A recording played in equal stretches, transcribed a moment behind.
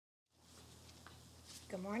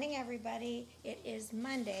Good morning, everybody. It is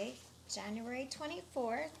Monday, January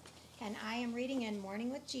 24th, and I am reading in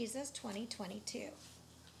Morning with Jesus 2022.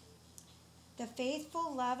 The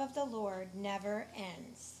faithful love of the Lord never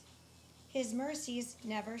ends. His mercies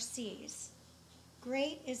never cease.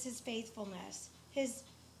 Great is his faithfulness. His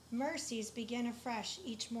mercies begin afresh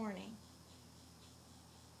each morning.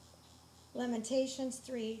 Lamentations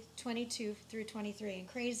 3:22 through 23. And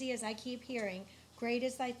crazy as I keep hearing, great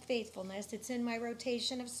is thy faithfulness. It's in my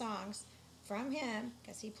rotation of songs from him,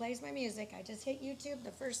 because he plays my music. I just hit YouTube,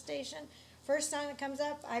 the first station. First song that comes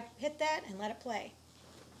up, I hit that and let it play.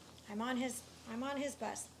 I'm on his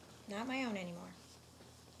bus, not my own anymore.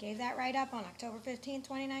 Gave that right up on October 15,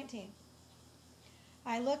 2019.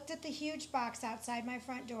 I looked at the huge box outside my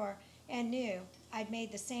front door and knew I'd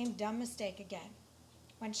made the same dumb mistake again.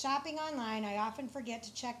 When shopping online, I often forget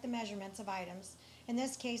to check the measurements of items. In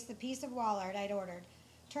this case, the piece of wall art I'd ordered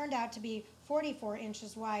turned out to be 44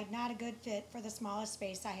 inches wide, not a good fit for the smallest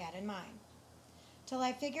space I had in mind. Till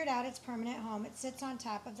I figured out its permanent home, it sits on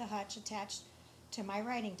top of the hutch attached to my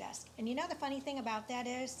writing desk. And you know the funny thing about that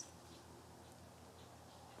is,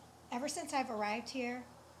 ever since I've arrived here,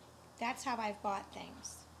 that's how I've bought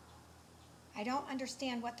things. I don't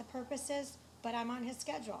understand what the purpose is, but I'm on his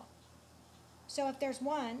schedule. So if there's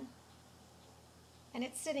one, and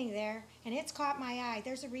it's sitting there, and it's caught my eye,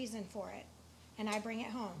 there's a reason for it, and I bring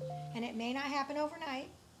it home. And it may not happen overnight,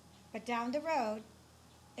 but down the road,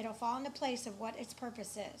 it'll fall into place of what its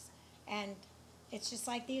purpose is. And it's just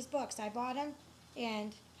like these books. I bought them,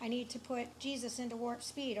 and I need to put Jesus into warp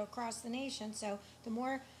speed across the nation. So the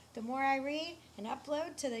more I read and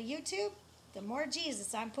upload to the YouTube, the more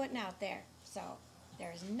Jesus I'm putting out there. So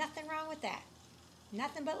there's nothing wrong with that.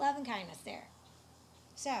 Nothing but love and kindness there.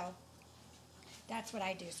 So that's what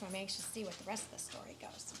I do. So I'm anxious to see what the rest of the story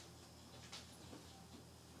goes.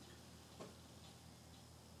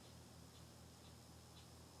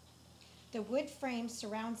 The wood frame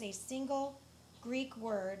surrounds a single Greek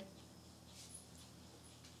word,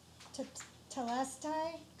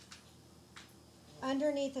 telestai.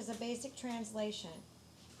 Underneath is a basic translation.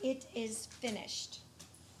 It is finished.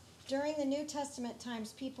 During the New Testament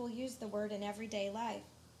times, people used the word in everyday life.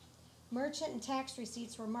 Merchant and tax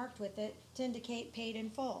receipts were marked with it to indicate paid in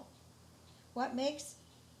full. What makes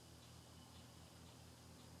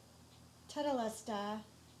tetelestai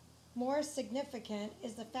more significant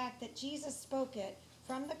is the fact that Jesus spoke it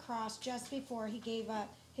from the cross just before he gave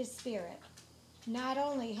up his spirit. Not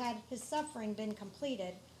only had his suffering been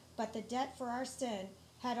completed, but the debt for our sin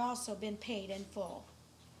had also been paid in full.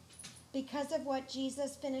 Because of what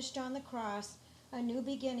Jesus finished on the cross, a new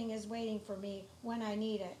beginning is waiting for me when I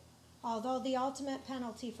need it. Although the ultimate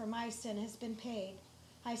penalty for my sin has been paid,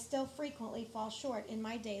 I still frequently fall short in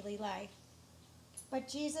my daily life. But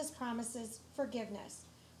Jesus promises forgiveness.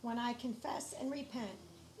 When I confess and repent,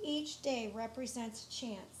 each day represents a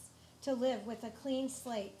chance to live with a clean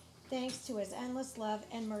slate thanks to his endless love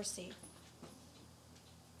and mercy.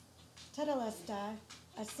 Tetelestai,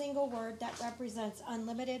 a single word that represents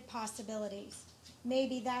unlimited possibilities.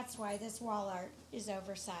 Maybe that's why this wall art is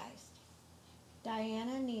oversized.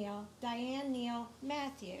 Diane Neal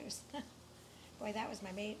Matthews. Boy, that was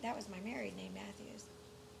my married name, Matthews.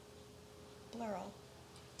 Plural.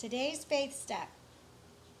 Today's faith step.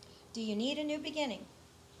 Do you need a new beginning?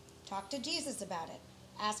 Talk to Jesus about it,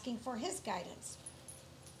 asking for his guidance.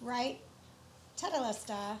 Write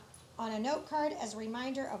tetelestai on a note card as a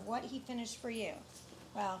reminder of what he finished for you.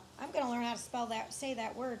 Well, I'm going to learn how to say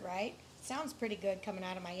that word right. Sounds pretty good coming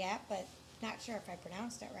out of my yap, but not sure if I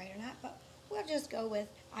pronounced it right or not. But we'll just go with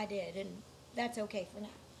I did, and that's okay for now.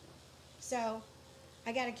 So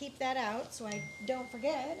I got to keep that out so I don't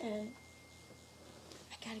forget, and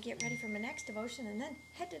I got to get ready for my next devotion and then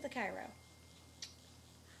head to the Cairo.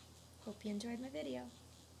 Hope you enjoyed my video.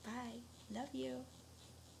 Bye. Love you.